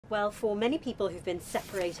Well, for many people who've been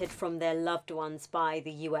separated from their loved ones by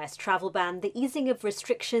the US travel ban, the easing of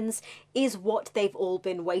restrictions is what they've all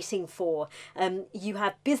been waiting for. You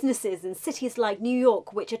have businesses in cities like New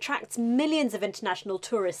York, which attracts millions of international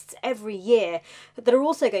tourists every year, that are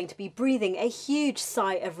also going to be breathing a huge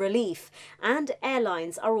sigh of relief. And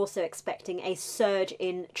airlines are also expecting a surge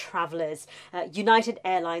in travellers. United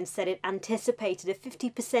Airlines said it anticipated a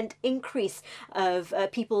 50% increase of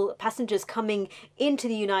passengers coming into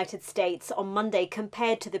the United States on Monday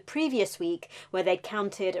compared to the previous week, where they'd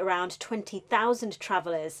counted around 20,000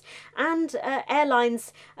 travellers. And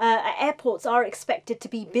airports are expected to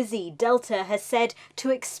be busy. Delta has said to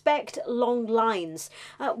expect long lines.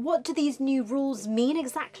 What do these new rules mean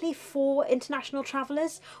exactly for international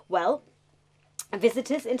travellers? Well,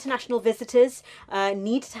 international visitors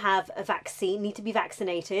need to have a vaccine, need to be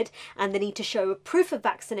vaccinated, and they need to show a proof of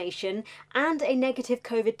vaccination and a negative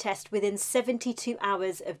COVID test within 72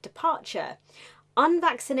 hours of departure.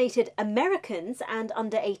 Unvaccinated Americans and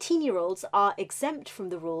under 18-year-olds are exempt from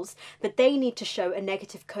the rules, but they need to show a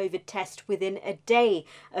negative COVID test within a day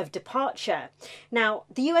of departure. Now,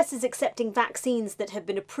 the US is accepting vaccines that have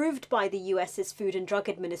been approved by the US's Food and Drug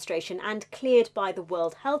Administration and cleared by the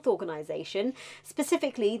World Health Organization.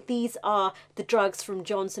 Specifically, these are the drugs from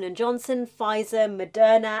Johnson & Johnson, Pfizer,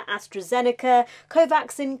 Moderna, AstraZeneca,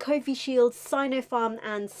 Covaxin, Covishield, Sinopharm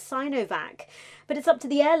and Sinovac. But it's up to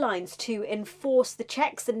the airlines to enforce the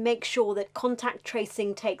checks and make sure that contact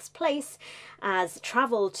tracing takes place as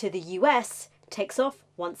travel to the US takes off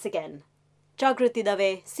once again. Jagruti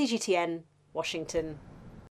Dave, CGTN, Washington.